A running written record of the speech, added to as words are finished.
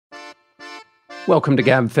Welcome to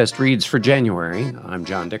Gabfest Reads for January. I'm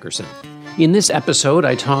John Dickerson. In this episode,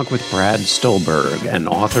 I talk with Brad Stulberg, an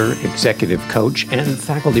author, executive coach, and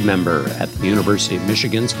faculty member at the University of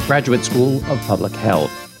Michigan's Graduate School of Public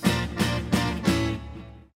Health.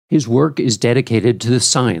 His work is dedicated to the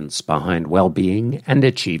science behind well-being and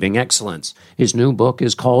achieving excellence. His new book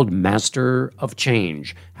is called Master of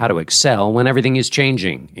Change: How to Excel When Everything is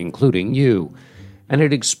Changing, Including You. And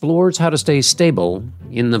it explores how to stay stable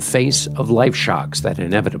in the face of life shocks that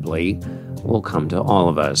inevitably will come to all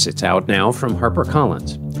of us. It's out now from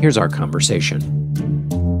HarperCollins. Here's our conversation.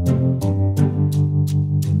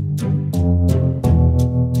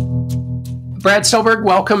 Brad Stulberg,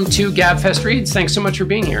 welcome to Gabfest Reads. Thanks so much for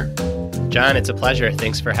being here. John, it's a pleasure.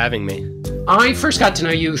 Thanks for having me. I first got to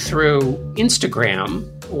know you through Instagram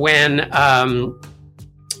when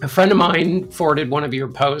a friend of mine forwarded one of your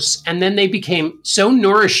posts, and then they became so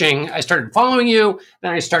nourishing. I started following you,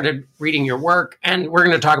 then I started reading your work, and we're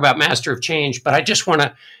going to talk about Master of Change, but I just want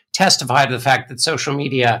to testify to the fact that social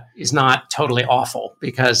media is not totally awful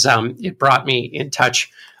because it brought me in touch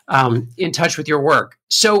with your work.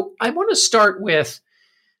 So I want to start with,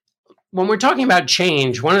 when we're talking about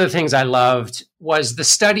change, one of the things I loved was the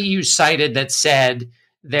study you cited that said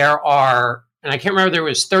there are, and I can't remember, there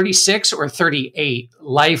was 36 or 38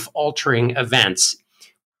 life-altering events.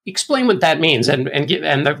 Explain what that means and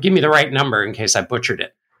give me the right number in case I butchered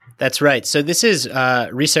it. That's right. So this is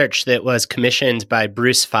research that was commissioned by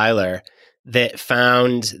Bruce Feiler that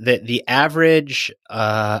found that the average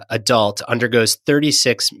adult undergoes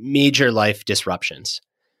 36 major life disruptions.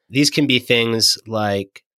 These can be things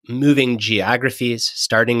like moving geographies,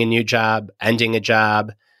 starting a new job, ending a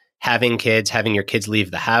job, having kids, having your kids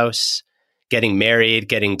leave the house, getting married,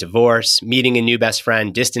 getting divorced, meeting a new best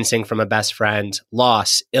friend, distancing from a best friend,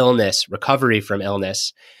 loss, illness, recovery from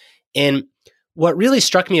illness. And what really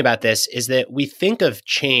struck me about this is that we think of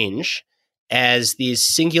change as these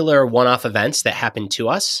singular one-off events that happen to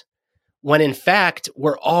us, when in fact,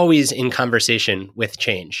 we're always in conversation with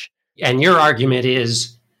change. And your argument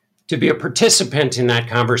is to be a participant in that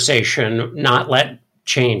conversation, not let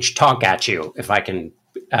change talk at you, if I can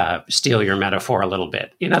steal your metaphor a little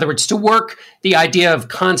bit. In other words, to work the idea of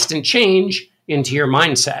constant change into your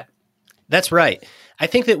mindset. That's right. I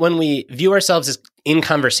think that when we view ourselves as in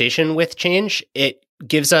conversation with change, it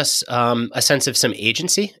gives us a sense of some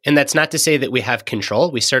agency. And that's not to say that we have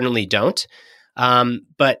control. We certainly don't.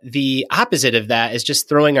 But the opposite of that is just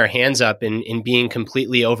throwing our hands up and being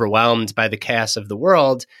completely overwhelmed by the chaos of the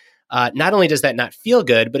world. Not only does that not feel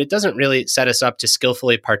good, but it doesn't really set us up to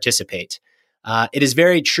skillfully participate. It is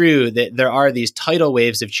very true that there are these tidal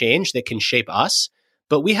waves of change that can shape us,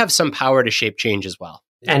 but we have some power to shape change as well.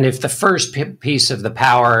 And if the first piece of the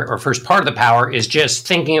power or first part of the power is just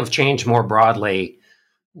thinking of change more broadly,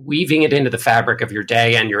 weaving it into the fabric of your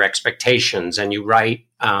day and your expectations, and you write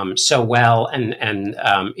so well, and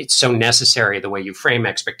it's so necessary the way you frame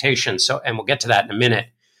expectations. So, and we'll get to that in a minute.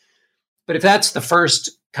 But if that's the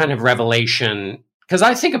first kind of revelation, because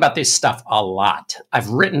I think about this stuff a lot. I've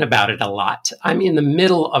written about it a lot. I'm in the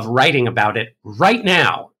middle of writing about it right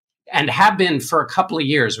now and have been for a couple of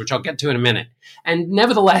years, which I'll get to in a minute. And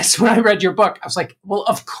nevertheless, when I read your book, I was like, well,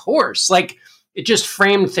 of course, like it just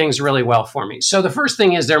framed things really well for me. So the first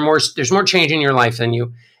thing is there's more change in your life than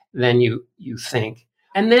you think.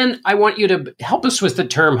 And then I want you to help us with the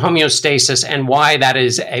term homeostasis and why that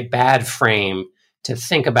is a bad frame to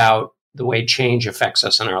think about the way change affects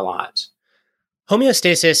us in our lives.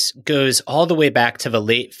 Homeostasis goes all the way back to the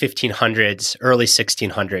late 1500s, early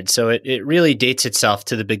 1600s. So it really dates itself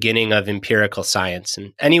to the beginning of empirical science.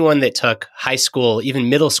 And anyone that took high school, even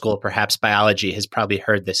middle school, perhaps biology, has probably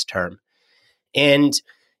heard this term. And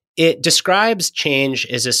it describes change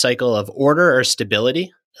as a cycle of order or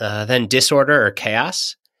stability, then disorder or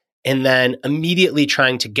chaos, and then immediately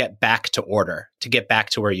trying to get back to order, to get back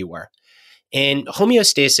to where you were. And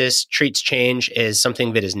homeostasis treats change as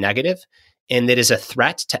something that is negative and that is a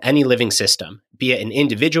threat to any living system, be it an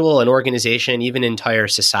individual, an organization, even entire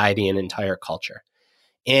society and entire culture.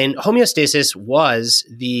 And homeostasis was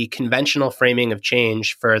the conventional framing of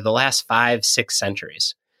change for the last 5-6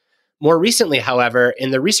 centuries. More recently, however,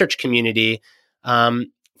 in the research community,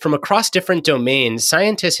 from across different domains,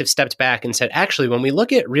 scientists have stepped back and said, actually, when we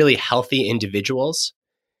look at really healthy individuals,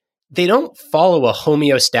 they don't follow a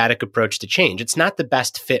homeostatic approach to change. It's not the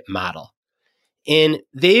best fit model. And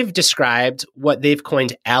they've described what they've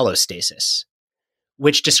coined allostasis,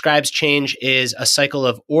 which describes change as a cycle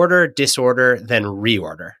of order, disorder, then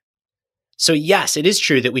reorder. So yes, it is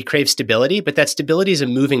true that we crave stability, but that stability is a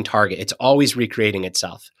moving target. It's always recreating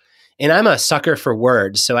itself. And I'm a sucker for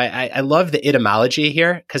words. So I love the etymology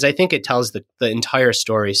here because I think it tells the entire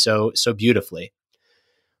story so beautifully.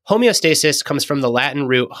 Homeostasis comes from the Latin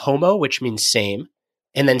root homo, which means same,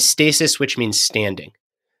 and then stasis, which means standing.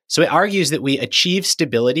 So it argues that we achieve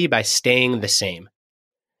stability by staying the same.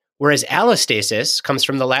 Whereas allostasis comes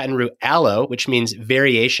from the Latin root allo, which means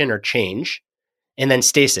variation or change, and then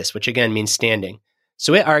stasis, which again means standing.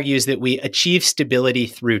 So it argues that we achieve stability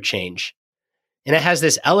through change. And it has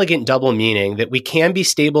this elegant double meaning that we can be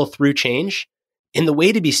stable through change, and the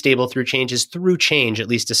way to be stable through change is through change, at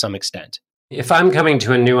least to some extent. If I'm coming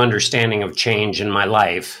to a new understanding of change in my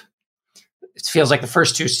life, it feels like the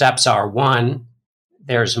first two steps are, one,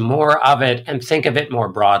 there's more of it, and think of it more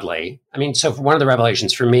broadly. I mean, so one of the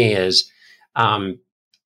revelations for me is I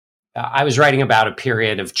was writing about a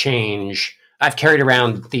period of change. I've carried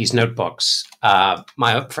around these notebooks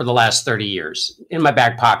for the last 30 years in my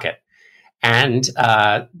back pocket. And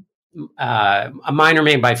mine are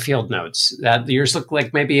made by Field Notes. Yours look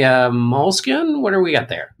like maybe a moleskin. What do we got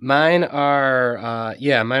there? Mine are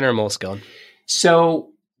moleskin. So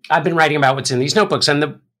I've been writing about what's in these notebooks,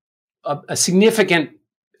 and a significant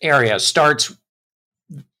area starts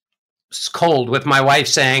cold with my wife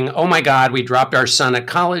saying, "Oh my God, we dropped our son at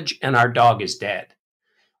college, and our dog is dead."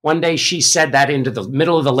 One day, she said that into the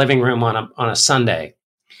middle of the living room on a Sunday.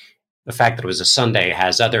 The fact that it was a Sunday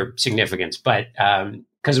has other significance, but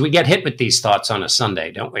because we get hit with these thoughts on a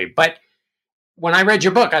Sunday, don't we? But when I read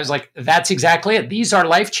your book, I was like, that's exactly it. These are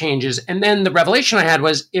life changes. And then the revelation I had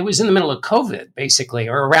was it was in the middle of COVID, basically,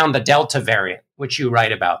 or around the Delta variant, which you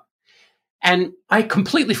write about. And I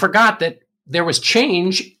completely forgot that there was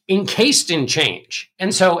change encased in change.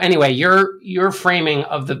 And so anyway, your framing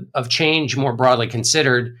of change more broadly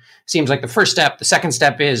considered seems like the first step. The second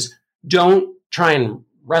step is don't try and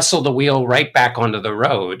wrestle the wheel right back onto the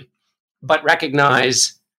road, but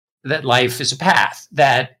recognize that life is a path,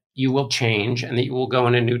 that you will change and that you will go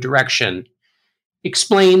in a new direction.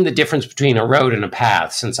 Explain the difference between a road and a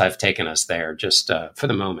path, since I've taken us there just for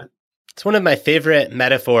the moment. It's one of my favorite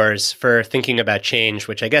metaphors for thinking about change,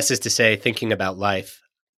 which I guess is to say thinking about life.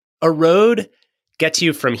 A road gets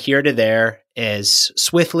you from here to there as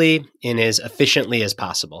swiftly and as efficiently as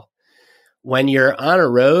possible. When you're on a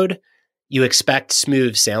road, you expect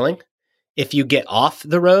smooth sailing. If you get off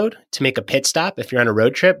the road to make a pit stop, if you're on a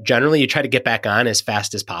road trip, generally you try to get back on as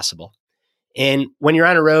fast as possible. And when you're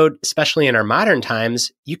on a road, especially in our modern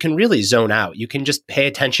times, you can really zone out. You can just pay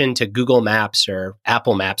attention to Google Maps or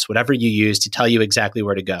Apple Maps, whatever you use to tell you exactly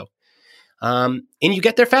where to go. And you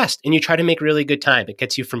get there fast and you try to make really good time. It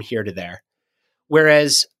gets you from here to there.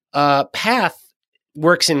 Whereas a path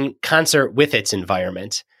works in concert with its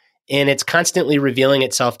environment, and it's constantly revealing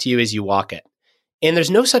itself to you as you walk it. And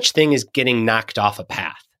there's no such thing as getting knocked off a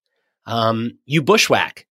path. You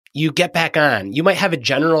bushwhack, you get back on. You might have a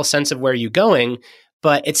general sense of where you're going,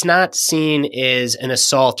 but it's not seen as an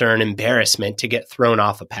assault or an embarrassment to get thrown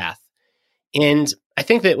off a path. And I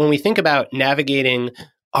think that when we think about navigating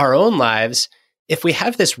our own lives, if we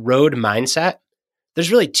have this road mindset,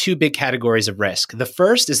 there's really two big categories of risk. The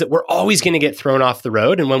first is that we're always going to get thrown off the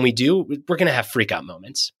road. And when we do, we're going to have freak out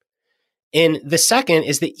moments. And the second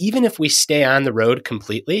is that even if we stay on the road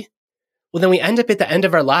completely, well, then we end up at the end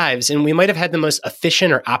of our lives and we might have had the most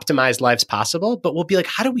efficient or optimized lives possible, but we'll be like,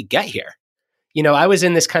 how did we get here? You know, I was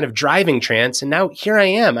in this kind of driving trance and now here I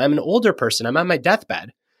am. I'm an older person. I'm on my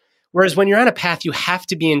deathbed. Whereas when you're on a path, you have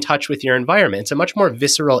to be in touch with your environment. It's a much more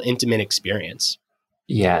visceral, intimate experience.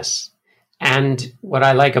 Yes. And what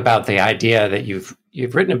I like about the idea that you've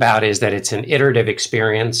written about is that it's an iterative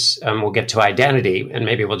experience. We'll get to identity, and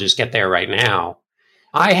maybe we'll just get there right now.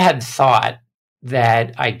 I had thought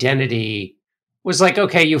that identity was like,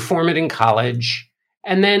 okay, you form it in college,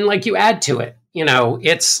 and then like you add to it. You know,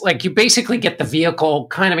 it's like you basically get the vehicle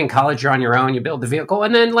kind of in college, you're on your own, you build the vehicle,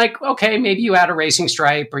 and then like, okay, maybe you add a racing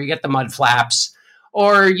stripe, or you get the mud flaps,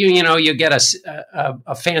 or you get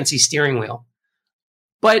a fancy steering wheel.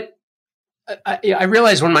 But I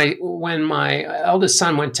realized when my eldest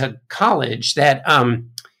son went to college that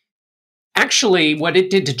actually what it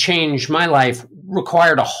did to change my life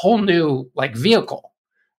required a whole new like vehicle.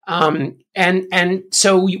 And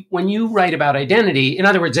so when you write about identity, in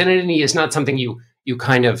other words, identity is not something you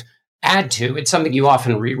kind of add to. It's something you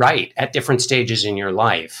often rewrite at different stages in your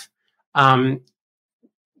life.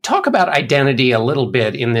 Talk about identity a little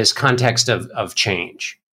bit in this context of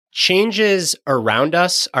change. Changes around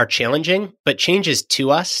us are challenging, but changes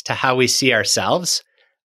to us, to how we see ourselves,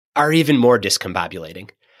 are even more discombobulating.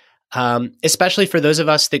 Especially for those of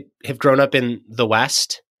us that have grown up in the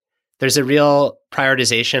West, there's a real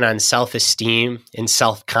prioritization on self-esteem and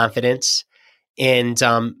self-confidence. and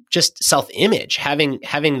just self-image, having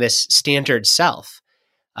this standard self.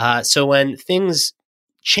 So when things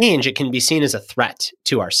change, it can be seen as a threat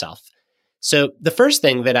to ourself. So the first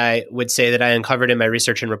thing that I would say that I uncovered in my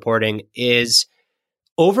research and reporting is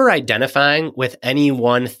over-identifying with any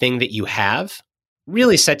one thing that you have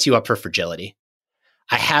really sets you up for fragility.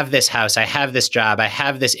 I have this house, I have this job, I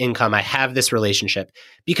have this income, I have this relationship,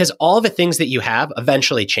 because all the things that you have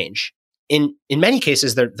eventually change. In many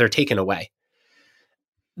cases, they're taken away.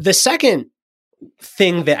 The second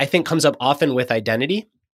thing that I think comes up often with identity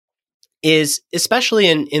is, especially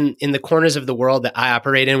in the corners of the world that I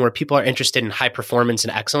operate in, where people are interested in high performance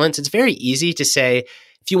and excellence, it's very easy to say,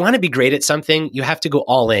 if you want to be great at something, you have to go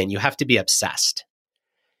all in, you have to be obsessed.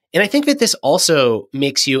 And I think that this also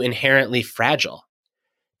makes you inherently fragile.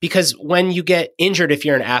 Because when you get injured, if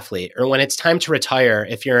you're an athlete, or when it's time to retire,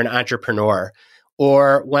 if you're an entrepreneur,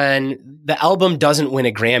 or when the album doesn't win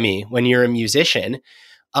a Grammy when you're a musician,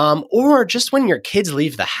 or just when your kids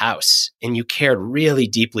leave the house and you cared really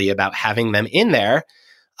deeply about having them in there,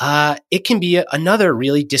 it can be another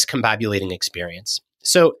really discombobulating experience.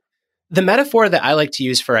 So the metaphor that I like to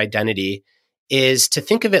use for identity is to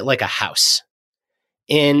think of it like a house.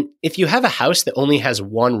 And if you have a house that only has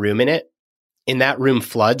one room in it, and that room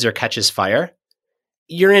floods or catches fire,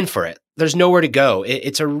 you're in for it. There's nowhere to go.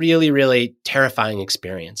 It's a really, really terrifying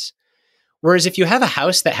experience. Whereas if you have a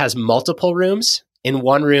house that has multiple rooms and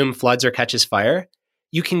one room floods or catches fire,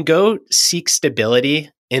 you can go seek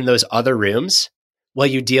stability in those other rooms while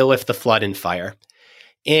you deal with the flood and fire.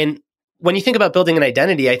 And when you think about building an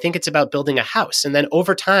identity, I think it's about building a house. And then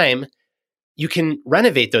over time, you can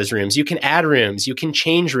renovate those rooms. You can add rooms. You can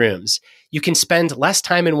change rooms. You can spend less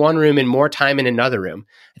time in one room and more time in another room.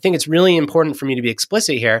 I think it's really important for me to be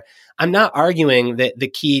explicit here. I'm not arguing that the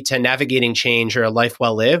key to navigating change or a life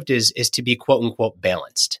well lived is to be quote unquote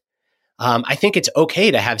balanced. I think it's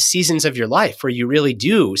okay to have seasons of your life where you really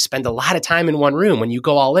do spend a lot of time in one room when you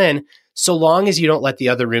go all in, so long as you don't let the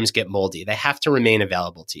other rooms get moldy. They have to remain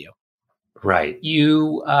available to you. Right.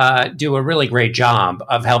 You do a really great job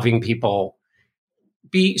of helping people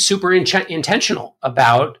be super intentional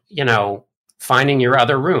about, finding your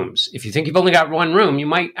other rooms. If you think you've only got one room, you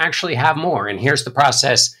might actually have more. And here's the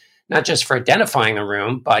process, not just for identifying a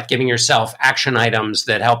room, but giving yourself action items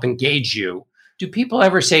that help engage you. Do people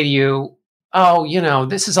ever say to you, oh,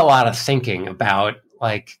 this is a lot of thinking about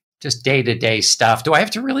like just day-to-day stuff. Do I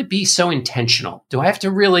have to really be so intentional? Do I have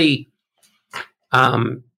to really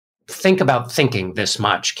think about thinking this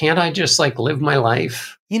much? Can't I just like live my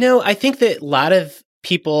life? I think that a lot of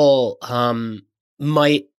people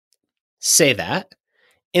might say that.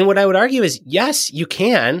 And what I would argue is, yes, you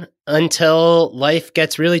can until life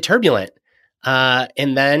gets really turbulent.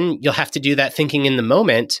 And then you'll have to do that thinking in the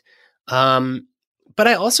moment. But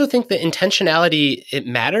I also think that intentionality, it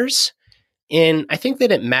matters. And I think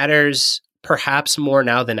that it matters perhaps more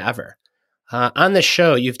now than ever. On this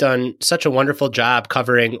show, you've done such a wonderful job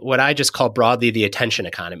covering what I just call broadly the attention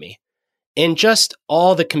economy, and just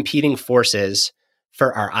all the competing forces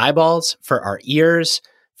for our eyeballs, for our ears,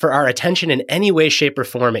 for our attention in any way, shape, or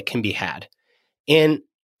form it can be had. And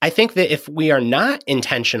I think that if we are not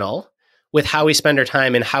intentional with how we spend our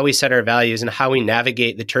time and how we set our values and how we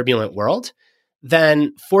navigate the turbulent world,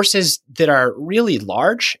 then forces that are really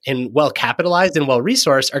large and well capitalized and well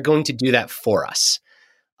resourced are going to do that for us.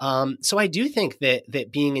 So I do think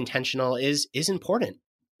that being intentional is important.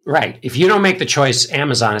 Right. If you don't make the choice,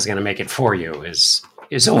 Amazon is going to make it for you.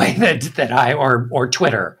 Is a way that I or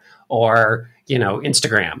Twitter or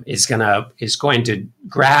Instagram is going to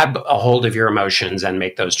grab a hold of your emotions and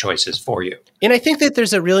make those choices for you. And I think that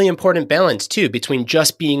there's a really important balance too between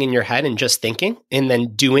just being in your head and just thinking and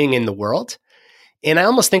then doing in the world. And I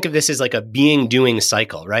almost think of this as like a being-doing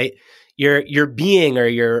cycle, right? Your being or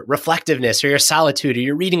your reflectiveness or your solitude or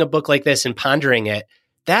you're reading a book like this and pondering it,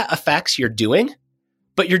 that affects your doing,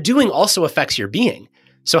 but your doing also affects your being.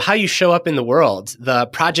 So how you show up in the world, the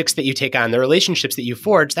projects that you take on, the relationships that you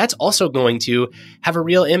forge, that's also going to have a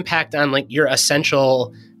real impact on like your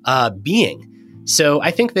essential being. So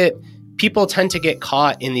I think that people tend to get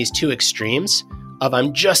caught in these two extremes of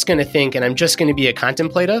I'm just going to think and I'm just going to be a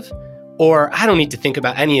contemplative, or I don't need to think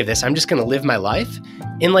about any of this. I'm just going to live my life.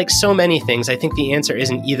 And like so many things, I think the answer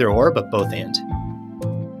isn't either or, but both and.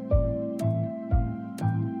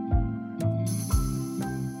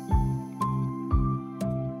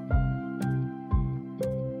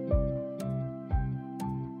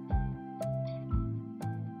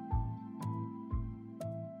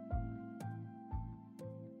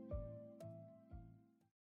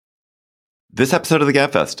 This episode of the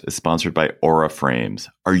Gabfest is sponsored by Aura Frames.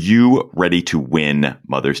 Are you ready to win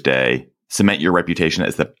Mother's Day? Cement your reputation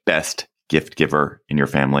as the best gift giver in your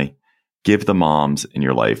family. Give the moms in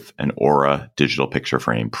your life an Aura digital picture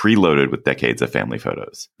frame preloaded with decades of family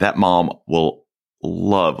photos. That mom will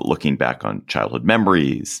love looking back on childhood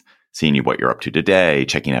memories, seeing what you're up to today,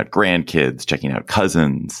 checking out grandkids, checking out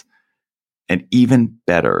cousins. And even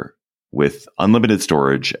better, with unlimited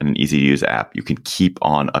storage and an easy-to-use app, you can keep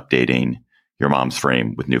on updating your mom's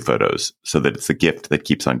frame with new photos so that it's a gift that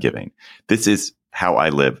keeps on giving. This is how I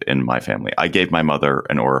live in my family. I gave my mother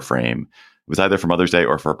an Aura frame. It was either for Mother's Day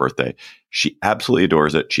or for her birthday. She absolutely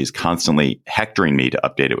adores it. She's constantly hectoring me to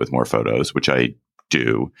update it with more photos, which I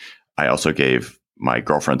do. I also gave my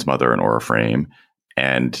girlfriend's mother an Aura frame,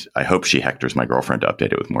 and I hope she hectors my girlfriend to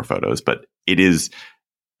update it with more photos. But it is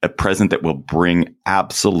a present that will bring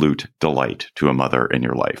absolute delight to a mother in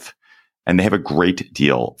your life. And they have a great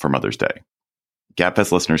deal for Mother's Day.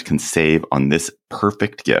 Gabfest listeners can save on this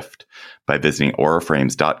perfect gift by visiting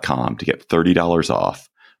auraframes.com to get $30 off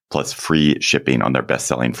plus free shipping on their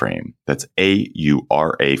best-selling frame. That's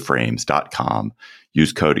auraframes.com.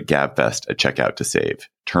 Use code GABFEST at checkout to save.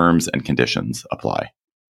 Terms and conditions apply.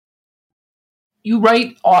 You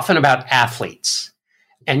write often about athletes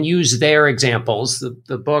and use their examples.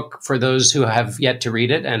 The book, for those who have yet to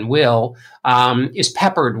read it and will, is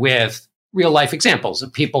peppered with real-life examples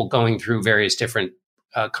of people going through various different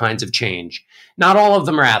kinds of change. Not all of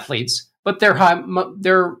them are athletes, but they're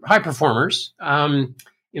high performers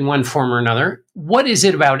in one form or another. What is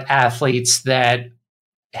it about athletes that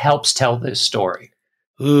helps tell this story?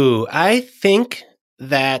 Ooh, I think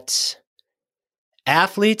that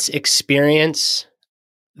athletes experience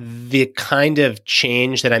the kind of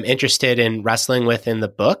change that I'm interested in wrestling with in the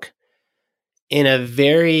book in a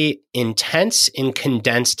very intense and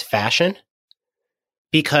condensed fashion,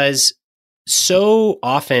 because so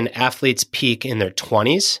often athletes peak in their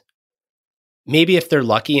 20s, maybe if they're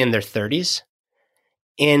lucky in their 30s.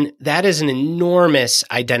 And that is an enormous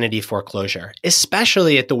identity foreclosure,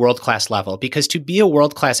 especially at the world-class level, because to be a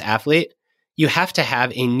world-class athlete, you have to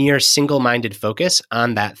have a near single-minded focus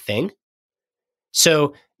on that thing.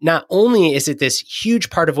 So not only is it this huge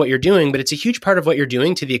part of what you're doing, but it's a huge part of what you're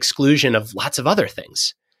doing to the exclusion of lots of other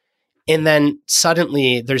things. And then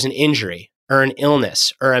suddenly there's an injury or an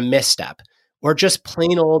illness or a misstep or just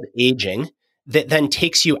plain old aging that then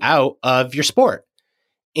takes you out of your sport.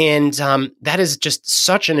 And that is just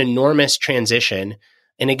such an enormous transition.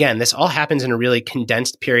 And again, this all happens in a really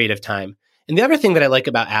condensed period of time. And the other thing that I like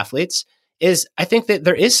about athletes is I think that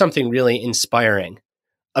there is something really inspiring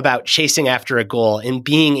about chasing after a goal and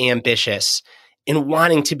being ambitious and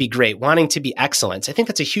wanting to be great, wanting to be excellent. I think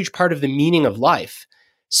that's a huge part of the meaning of life.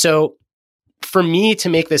 So for me to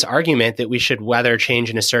make this argument that we should weather change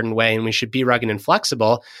in a certain way and we should be rugged and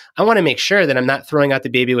flexible, I want to make sure that I'm not throwing out the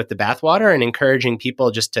baby with the bathwater and encouraging people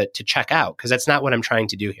just to check out, because that's not what I'm trying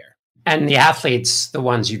to do here. And the athletes, the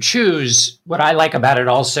ones you choose, what I like about it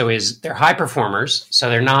also is they're high performers. So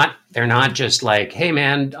they're not just like, hey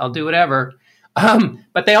man, I'll do whatever.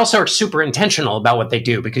 But they also are super intentional about what they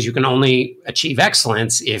do, because you can only achieve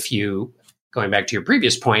excellence if you, going back to your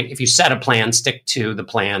previous point, if you set a plan, stick to the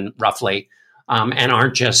plan roughly, and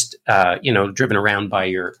aren't just driven around by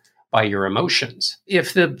your emotions.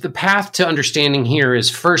 If the path to understanding here is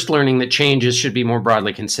first learning that changes should be more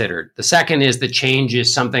broadly considered. The second is that change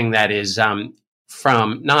is something that is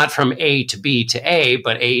not from A to B to A,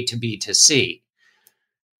 but A to B to C.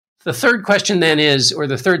 The third question then is, or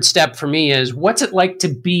the third step for me is, what's it like to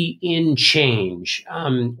be in change?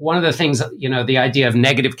 One of the things, the idea of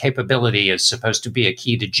negative capability is supposed to be a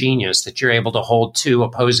key to genius, that you're able to hold two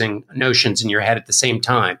opposing notions in your head at the same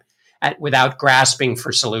time without grasping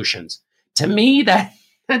for solutions. To me,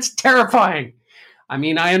 that's terrifying. I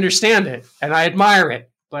mean, I understand it and I admire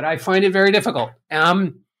it, but I find it very difficult.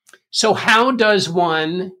 So how does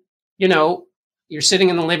one, you're sitting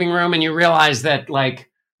in the living room and you realize that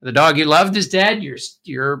the dog you loved is dead.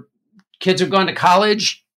 Your kids have gone to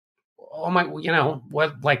college. Oh my,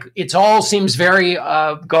 it all seems very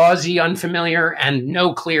gauzy, unfamiliar, and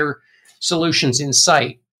no clear solutions in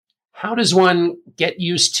sight. How does one get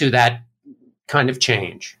used to that kind of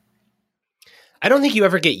change? I don't think you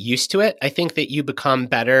ever get used to it. I think that you become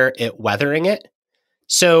better at weathering it.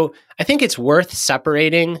 So I think it's worth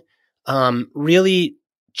separating really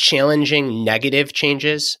challenging negative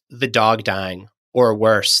changes, the dog dying, or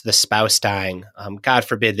worse, the spouse dying, God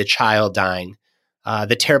forbid, the child dying,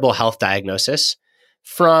 the terrible health diagnosis,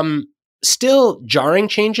 from still jarring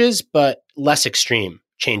changes, but less extreme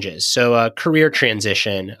changes. So a career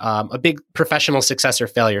transition, a big professional success or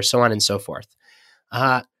failure, so on and so forth.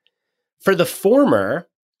 For the former,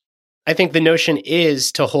 I think the notion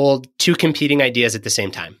is to hold two competing ideas at the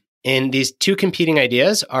same time. And these two competing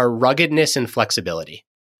ideas are ruggedness and flexibility.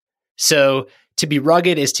 So to be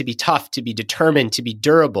rugged is to be tough, to be determined, to be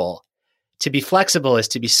durable. To be flexible is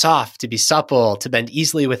to be soft, to be supple, to bend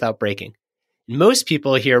easily without breaking. Most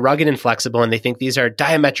people hear rugged and flexible and they think these are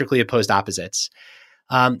diametrically opposed opposites.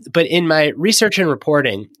 But in my research and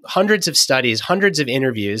reporting, hundreds of studies, hundreds of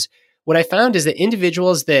interviews, what I found is that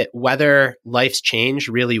individuals that weather life's change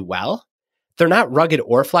really well, they're not rugged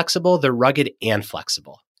or flexible, they're rugged and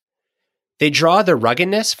flexible. They draw their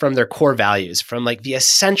ruggedness from their core values, from like the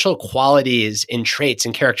essential qualities and traits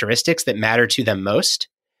and characteristics that matter to them most,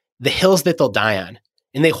 the hills that they'll die on.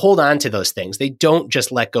 And they hold on to those things. They don't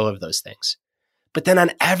just let go of those things. But then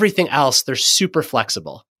on everything else, they're super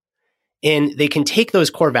flexible. And they can take those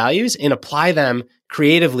core values and apply them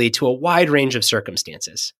creatively to a wide range of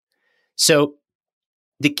circumstances. So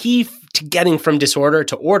the key to getting from disorder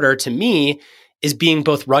to order to me is being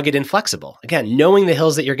both rugged and flexible. Again, knowing the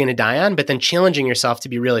hills that you're going to die on, but then challenging yourself to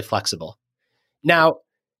be really flexible. Now,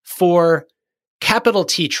 for capital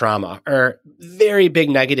T trauma or very big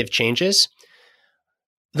negative changes,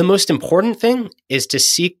 the most important thing is to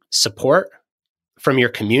seek support from your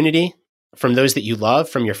community, from those that you love,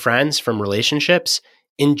 from your friends, from relationships,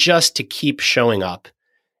 and just to keep showing up.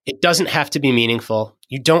 It doesn't have to be meaningful.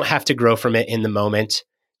 You don't have to grow from it in the moment.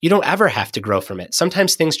 You don't ever have to grow from it.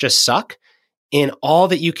 Sometimes things just suck, and all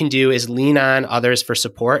that you can do is lean on others for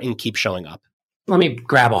support and keep showing up. Let me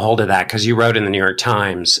grab a hold of that, because you wrote in the New York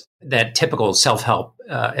Times that typical self-help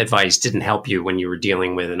advice didn't help you when you were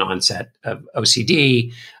dealing with an onset of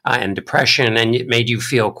OCD and depression, and it made you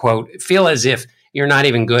feel, quote, feel as if you're not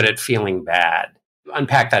even good at feeling bad.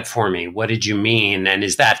 Unpack that for me. What did you mean? And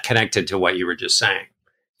is that connected to what you were just saying?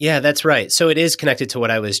 Yeah, that's right. So it is connected to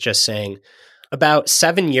what I was just saying. About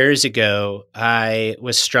 7 years ago, I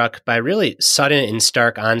was struck by really sudden and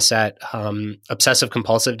stark onset obsessive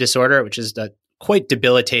compulsive disorder, which is a quite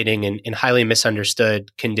debilitating and highly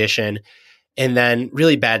misunderstood condition, and then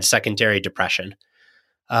really bad secondary depression.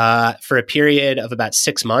 For a period of about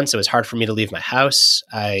 6 months, it was hard for me to leave my house.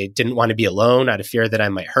 I didn't want to be alone out of fear that I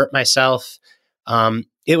might hurt myself.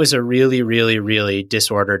 It was a really, really, really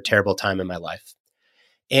disordered, terrible time in my life.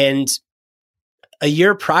 And a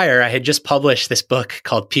year prior, I had just published this book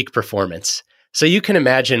called Peak Performance. So you can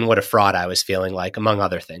imagine what a fraud I was feeling like, among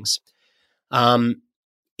other things.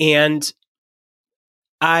 And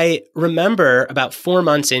I remember about 4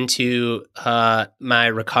 months into my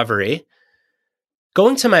recovery,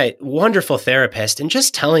 going to my wonderful therapist and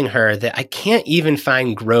just telling her that I can't even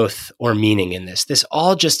find growth or meaning in this. This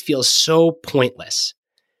all just feels so pointless.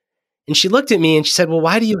 And she looked at me and she said, well,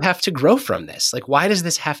 why do you have to grow from this? Like, why does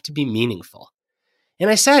this have to be meaningful? And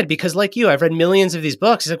I said, because like you, I've read millions of these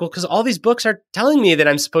books. She's like, well, because all these books are telling me that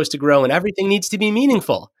I'm supposed to grow and everything needs to be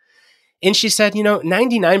meaningful. And she said,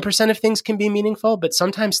 99% of things can be meaningful, but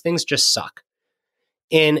sometimes things just suck.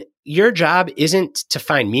 And your job isn't to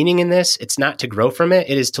find meaning in this. It's not to grow from it.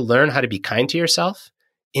 It is to learn how to be kind to yourself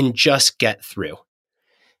and just get through.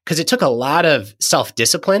 Because it took a lot of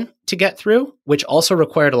self-discipline to get through, which also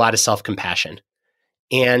required a lot of self-compassion.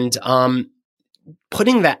 And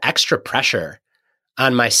putting that extra pressure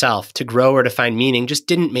on myself to grow or to find meaning just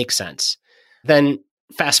didn't make sense. Then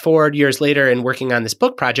fast forward years later and working on this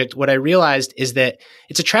book project, what I realized is that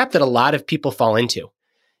it's a trap that a lot of people fall into.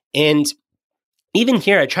 And even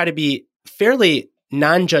here, I try to be fairly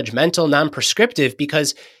non-judgmental, non-prescriptive,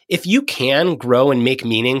 because if you can grow and make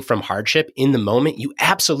meaning from hardship in the moment, you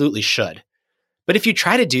absolutely should. But if you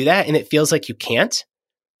try to do that and it feels like you can't,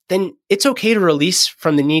 then it's okay to release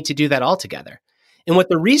from the need to do that altogether. And what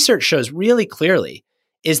the research shows really clearly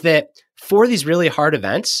is that for these really hard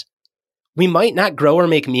events, we might not grow or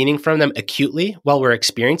make meaning from them acutely while we're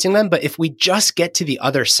experiencing them, but if we just get to the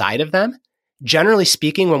other side of them, generally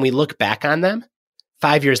speaking, when we look back on them,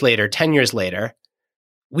 5 years later, 10 years later,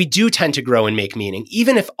 we do tend to grow and make meaning,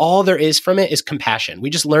 even if all there is from it is compassion. We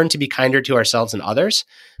just learn to be kinder to ourselves and others,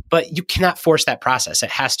 but you cannot force that process.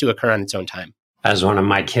 It has to occur on its own time. As one of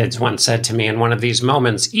my kids once said to me in one of these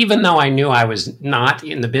moments, even though I knew I was not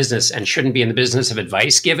in the business and shouldn't be in the business of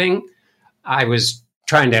advice giving, I was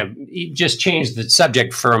trying to just change the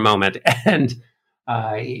subject for a moment. And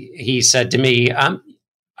he said to me,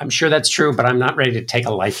 I'm sure that's true, but I'm not ready to take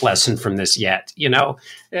a life lesson from this yet,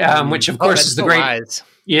 which of course is the great. Wise.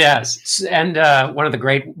 Yes. And one of the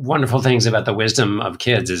great, wonderful things about the wisdom of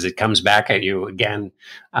kids is it comes back at you again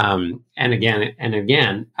and again and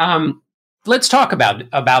again. Let's talk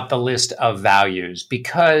about the list of values,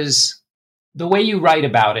 because the way you write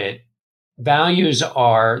about it values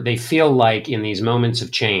they feel like in these moments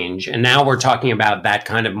of change. And now we're talking about that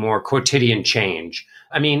kind of more quotidian change.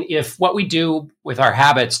 I mean, if what we do with our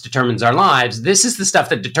habits determines our lives, this is the stuff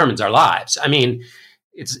that determines our lives. I mean,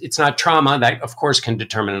 it's not trauma that, of course, can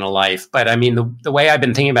determine a life. But I mean, the way I've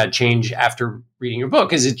been thinking about change after reading your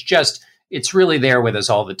book is it's really there with us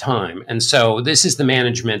all the time. And so this is the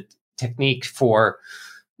management technique for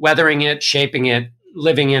weathering it, shaping it,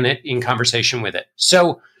 living in it, in conversation with it.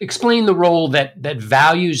 So explain the role that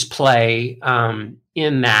values play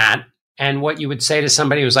in that, and what you would say to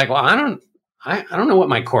somebody who's like, well, I don't know what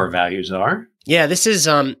my core values are. Yeah, this is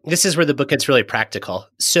where the book gets really practical.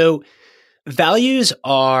 So values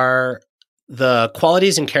are the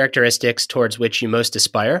qualities and characteristics towards which you most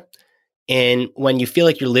aspire. And when you feel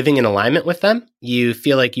like you're living in alignment with them, you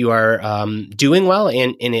feel like you are doing well,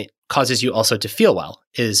 and it causes you also to feel well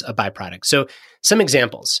is a byproduct. So some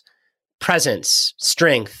examples: presence,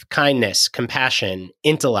 strength, kindness, compassion,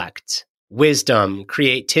 intellect, wisdom,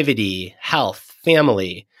 creativity, health,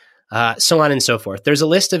 family, so on and so forth. There's a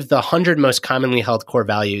list of the 100 most commonly held core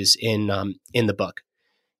values in the book.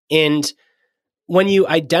 And when you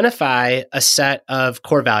identify a set of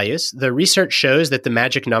core values, the research shows that the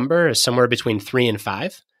magic number is somewhere between 3 and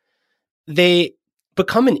 5. They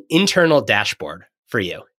become an internal dashboard for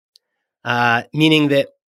you, meaning that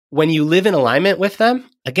when you live in alignment with them,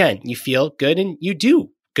 again, you feel good and you do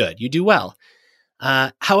good, you do well.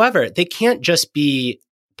 However, they can't just be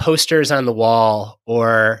posters on the wall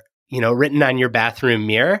or, written on your bathroom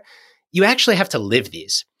mirror. You actually have to live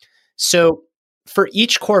these. So for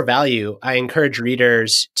each core value, I encourage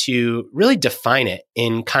readers to really define it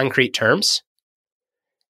in concrete terms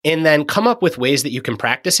and then come up with ways that you can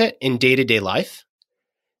practice it in day-to-day life.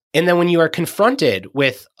 And then when you are confronted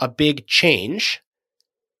with a big change,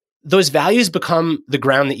 those values become the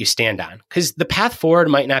ground that you stand on, because the path forward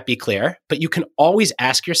might not be clear, but you can always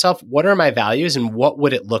ask yourself, what are my values and what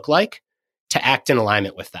would it look like to act in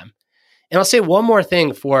alignment with them? And I'll say one more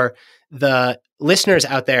thing for the listeners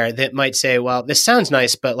out there that might say, well, this sounds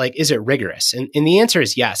nice, but is it rigorous? And the answer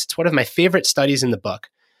is yes. It's one of my favorite studies in the book.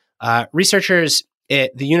 Researchers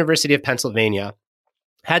at the University of Pennsylvania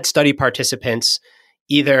had study participants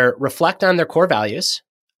either reflect on their core values,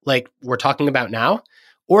 like we're talking about now,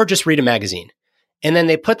 or just read a magazine. And then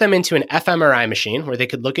they put them into an fMRI machine where they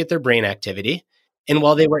could look at their brain activity. And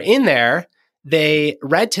while they were in there, they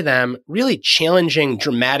read to them really challenging,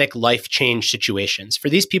 dramatic life change situations. For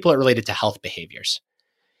these people, it related to health behaviors.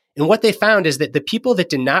 And what they found is that the people that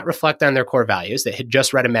did not reflect on their core values, that had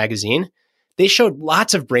just read a magazine, they showed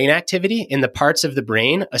lots of brain activity in the parts of the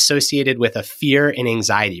brain associated with a fear and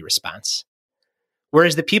anxiety response.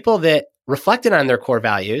 Whereas the people that reflected on their core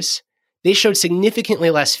values, they showed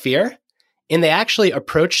significantly less fear, and they actually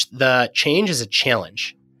approached the change as a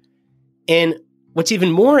challenge. And what's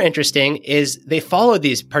even more interesting is they followed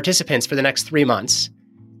these participants for the next 3 months.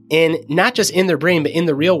 And not just in their brain, but in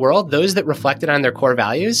the real world, those that reflected on their core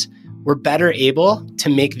values were better able to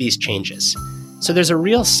make these changes. So there's a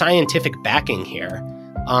real scientific backing here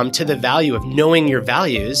to the value of knowing your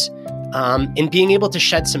values and being able to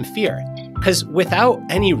shed some fear. Because without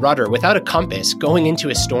any rudder, without a compass going into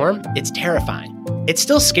a storm, it's terrifying. It's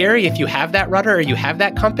still scary if you have that rudder or you have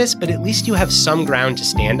that compass, but at least you have some ground to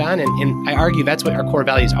stand on. And I argue that's what our core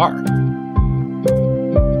values are.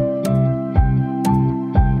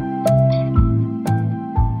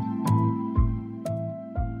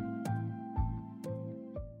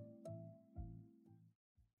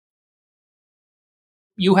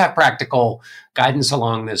 You have practical guidance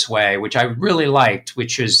along this way, which I really liked,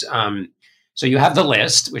 which is, so you have the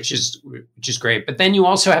list, which is great, but then you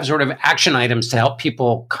also have sort of action items to help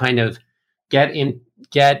people kind of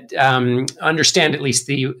understand at least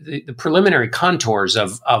the preliminary contours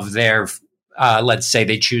of their, let's say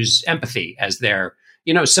they choose empathy as their,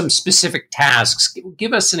 some specific tasks.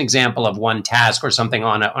 Give us an example of one task or something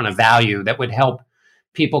on a value that would help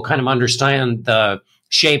people kind of understand the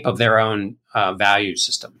shape of their own value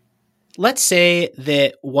system. Let's say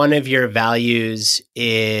that one of your values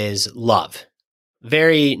is love,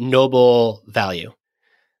 very noble value.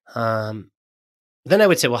 Then I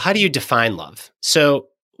would say, well, how do you define love? So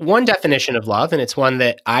one definition of love, and it's one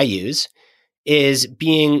that I use, is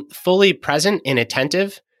being fully present and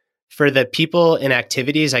attentive for the people and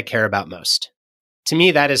activities I care about most. To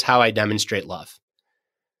me, that is how I demonstrate love.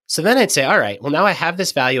 So then I'd say, all right, well, now I have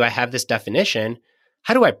this value, I have this definition.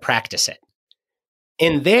 How do I practice it?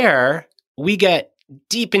 And there we get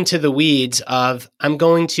deep into the weeds of, I'm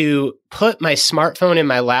going to put my smartphone and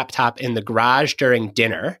my laptop in the garage during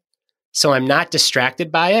dinner so I'm not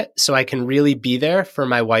distracted by it, so I can really be there for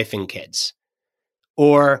my wife and kids.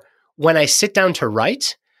 Or when I sit down to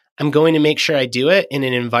write, I'm going to make sure I do it in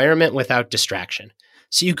an environment without distraction.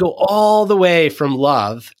 So you go all the way from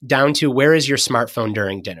love down to where is your smartphone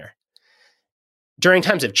during dinner. During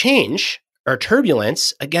times of change or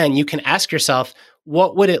turbulence, again, you can ask yourself,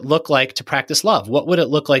 what would it look like to practice love? What would it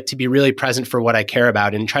look like to be really present for what I care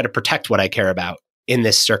about and try to protect what I care about in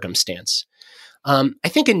this circumstance? I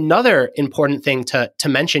think another important thing to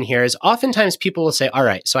mention here is oftentimes people will say, all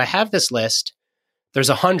right, so I have this list. There's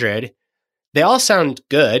 100. They all sound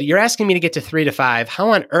good. You're asking me to get to 3 to 5.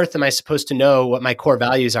 How on earth am I supposed to know what my core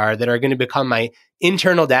values are that are going to become my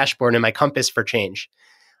internal dashboard and my compass for change?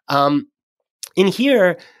 In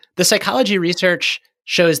here, the psychology research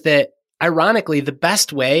shows that, ironically, the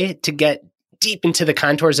best way to get deep into the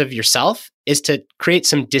contours of yourself is to create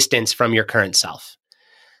some distance from your current self.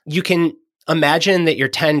 You can imagine that you're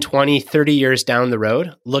 10, 20, 30 years down the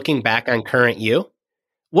road, looking back on current you.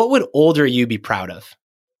 What would older you be proud of?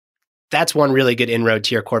 That's one really good inroad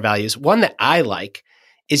to your core values. One that I like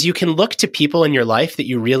is you can look to people in your life that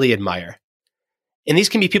you really admire. And these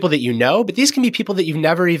can be people that you know, but these can be people that you've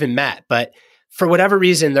never even met. But for whatever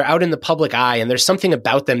reason, they're out in the public eye and there's something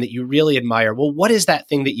about them that you really admire. Well, what is that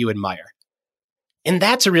thing that you admire? And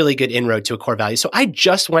that's a really good inroad to a core value. So I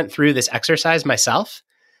just went through this exercise myself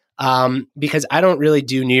because I don't really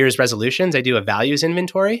do New Year's resolutions. I do a values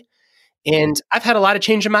inventory. And I've had a lot of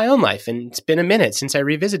change in my own life. And it's been a minute since I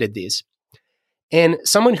revisited these. And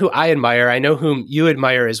someone who I admire, I know whom you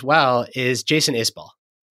admire as well, is Jason Isbell.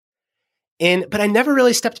 But I never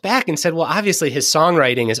really stepped back and said, well, obviously his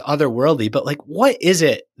songwriting is otherworldly, but like, what is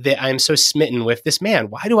it that I'm so smitten with this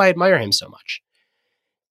man? Why do I admire him so much?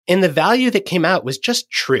 And the value that came out was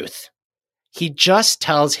just truth. He just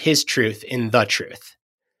tells his truth in the truth.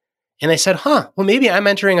 And I said, well, maybe I'm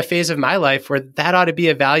entering a phase of my life where that ought to be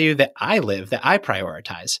a value that I live, that I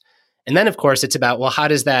prioritize. And then, of course, it's about, well, how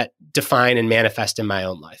does that define and manifest in my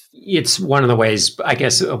own life? It's one of the ways, I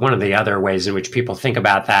guess, one of the other ways in which people think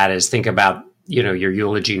about that is think about, your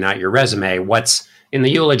eulogy, not your resume. What's in the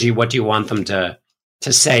eulogy? What do you want them to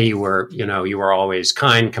say? You were always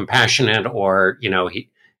kind, compassionate, or,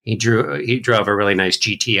 he drove a really nice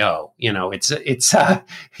GTO.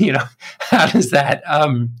 How does that,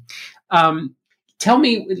 tell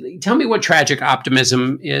me what tragic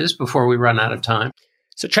optimism is before we run out of time.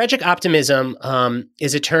 So tragic optimism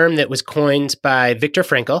is a term that was coined by Viktor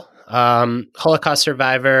Frankl, Holocaust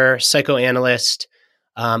survivor, psychoanalyst,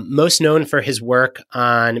 most known for his work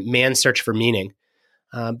on man's search for meaning.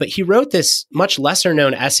 But he wrote this much lesser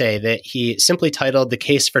known essay that he simply titled The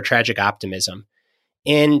Case for Tragic Optimism.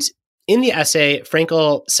 And in the essay,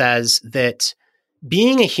 Frankl says that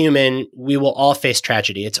being a human, we will all face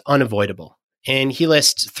tragedy. It's unavoidable. And he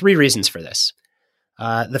lists 3 reasons for this.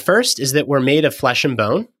 The first is that we're made of flesh and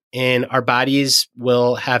bone, and our bodies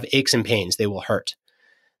will have aches and pains. They will hurt.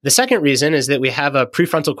 The second reason is that we have a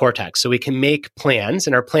prefrontal cortex, so we can make plans,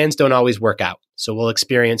 and our plans don't always work out. So we'll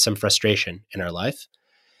experience some frustration in our life.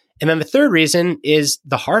 And then the third reason is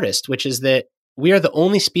the hardest, which is that we are the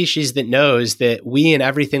only species that knows that we and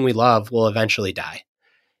everything we love will eventually die.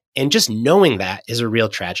 And just knowing that is a real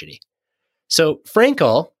tragedy. So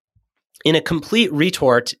Frankl, in a complete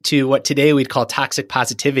retort to what today we'd call toxic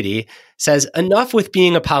positivity, says enough with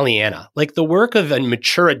being a Pollyanna. Like, the work of a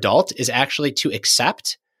mature adult is actually to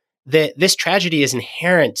accept that this tragedy is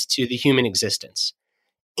inherent to the human existence.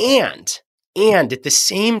 And at the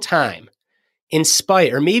same time, in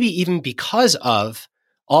spite, or maybe even because of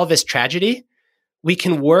all this tragedy, we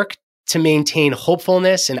can work to maintain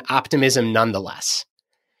hopefulness and optimism nonetheless.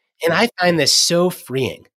 And I find this so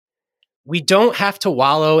freeing. We don't have to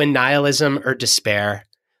wallow in nihilism or despair.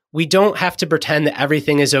 We don't have to pretend that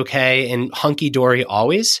everything is okay and hunky-dory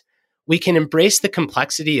always. We can embrace the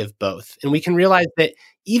complexity of both. And we can realize that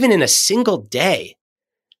even in a single day,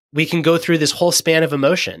 we can go through this whole span of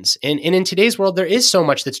emotions. And in today's world, there is so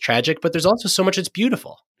much that's tragic, but there's also so much that's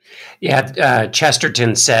beautiful. Yeah,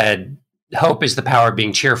 Chesterton said, hope is the power of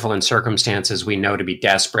being cheerful in circumstances we know to be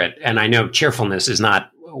desperate. And I know cheerfulness is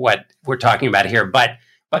not what we're talking about here, but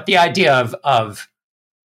the idea of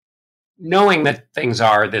knowing that things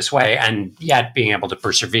are this way and yet being able to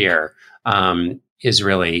persevere is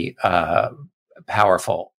really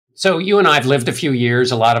powerful. So you and I have lived a few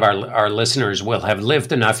years. A lot of our listeners will have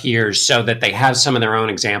lived enough years so that they have some of their own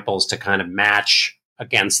examples to kind of match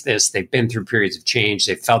against this. They've been through periods of change.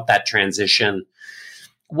 They've felt that transition.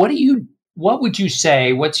 What would you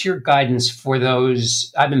say? What's your guidance for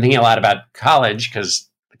those? I've been thinking a lot about college because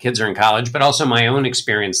the kids are in college, but also my own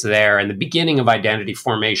experience there and the beginning of identity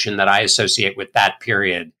formation that I associate with that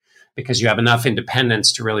period. because you have enough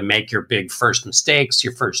independence to really make your big first mistakes,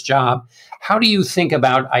 your first job. How do you think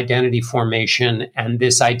about identity formation and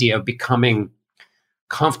this idea of becoming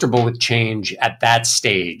comfortable with change at that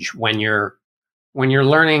stage when you're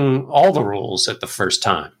learning all the rules at the first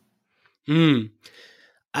time?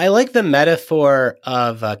 I like the metaphor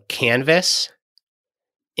of a canvas.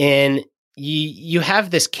 And you have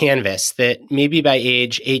this canvas that maybe by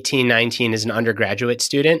age 18, 19 as an undergraduate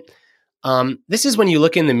student, this is when you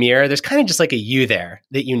look in the mirror, there's kind of just like a you there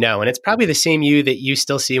that you know, and it's probably the same you that you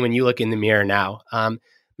still see when you look in the mirror now.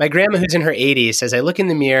 My grandma, who's in her 80s, says, I look in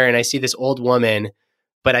the mirror and I see this old woman,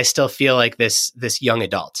 but I still feel like this young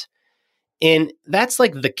adult. And that's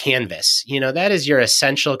like the canvas, that is your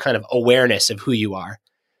essential kind of awareness of who you are.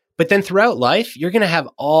 But then throughout life, you're going to have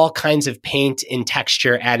all kinds of paint and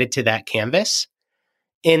texture added to that canvas.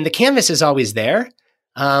 And the canvas is always there,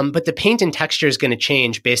 but the paint and texture is going to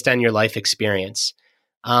change based on your life experience.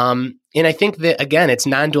 And I think that, again, it's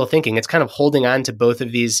non-dual thinking. It's kind of holding on to both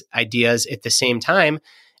of these ideas at the same time,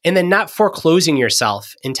 and then not foreclosing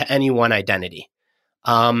yourself into any one identity.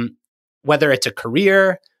 Whether it's a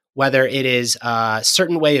career, whether it is a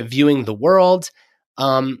certain way of viewing the world,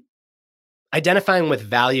 identifying with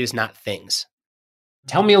values, not things.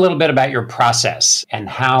 Tell me a little bit about your process and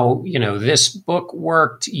how, this book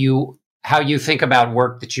worked, how you think about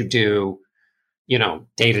work that you do,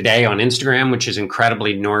 day to day on Instagram, which is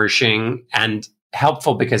incredibly nourishing and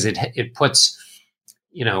helpful because it puts,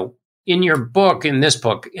 in your book, in this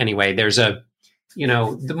book anyway, there's the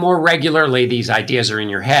more regularly these ideas are in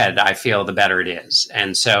your head, I feel the better it is.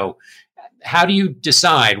 And so how do you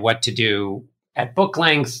decide what to do at book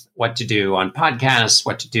length, what to do on podcasts,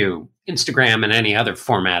 what to do Instagram and any other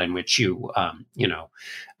format in which you,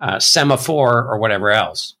 semaphore or whatever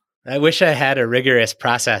else? I wish I had a rigorous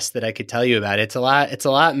process that I could tell you about. It's a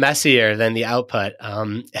lot messier than the output,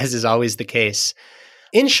 as is always the case.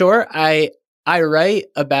 In short, I write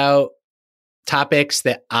about topics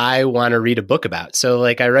that I want to read a book about. So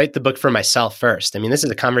I write the book for myself first. I mean, this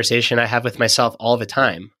is a conversation I have with myself all the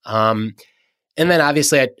time. And then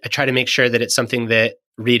obviously I try to make sure that it's something that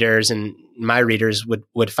readers and my readers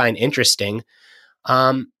would find interesting.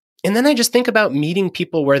 And then I just think about meeting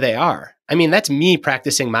people where they are. I mean, that's me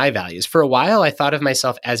practicing my values. For a while, I thought of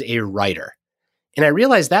myself as a writer. And I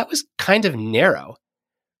realized that was kind of narrow.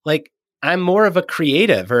 I'm more of a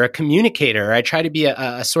creative or a communicator. I try to be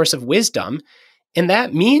a source of wisdom. And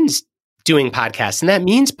that means doing podcasts and that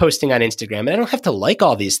means posting on Instagram. And I don't have to like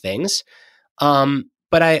all these things.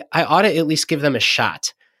 But I ought to at least give them a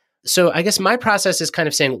shot. So I guess my process is kind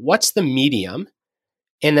of saying, what's the medium?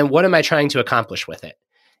 And then what am I trying to accomplish with it?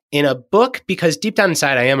 In a book, because deep down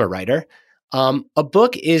inside, I am a writer, a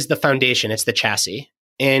book is the foundation. It's the chassis.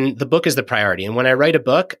 And the book is the priority. And when I write a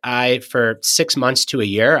book, for 6 months to a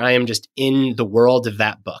year, I am just in the world of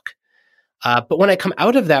that book. But when I come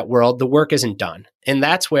out of that world, the work isn't done. And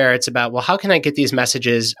that's where it's about, well, how can I get these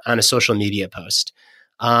messages on a social media post?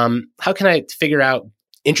 How can I figure out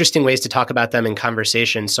interesting ways to talk about them in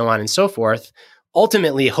conversation, so on and so forth,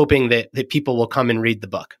 ultimately hoping that people will come and read the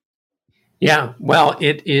book. Yeah, well,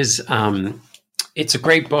 it is. It's a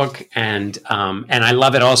great book, and I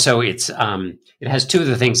love it. Also, it has three of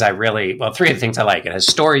the things I like. It has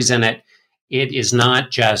stories in it. It is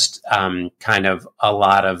not just kind of a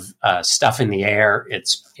lot of stuff in the air. It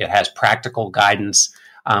has practical guidance.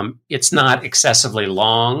 It's not excessively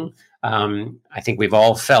long. I think we've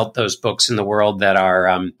all felt those books in the world that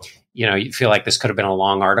are, you feel like this could have been a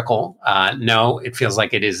long article. No, it feels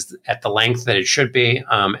like it is at the length that it should be.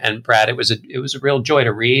 And Brad, it was a real joy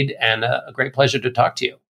to read and a great pleasure to talk to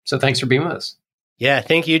you. So thanks for being with us. Yeah,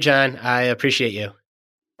 thank you, John. I appreciate you.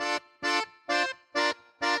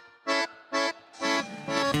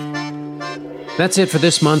 That's it for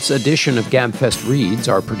this month's edition of Gabfest Reads.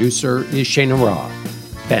 Our producer is Shana Raw.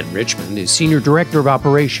 Ben Richmond is Senior Director of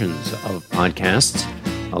Operations of Podcasts.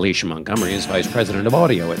 Alicia Montgomery is Vice President of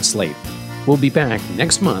Audio at Slate. We'll be back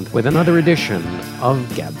next month with another edition of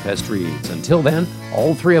Gabfest Reads. Until then,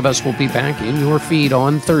 all three of us will be back in your feed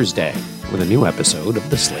on Thursday with a new episode of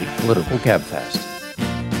the Slate Political Gabfest.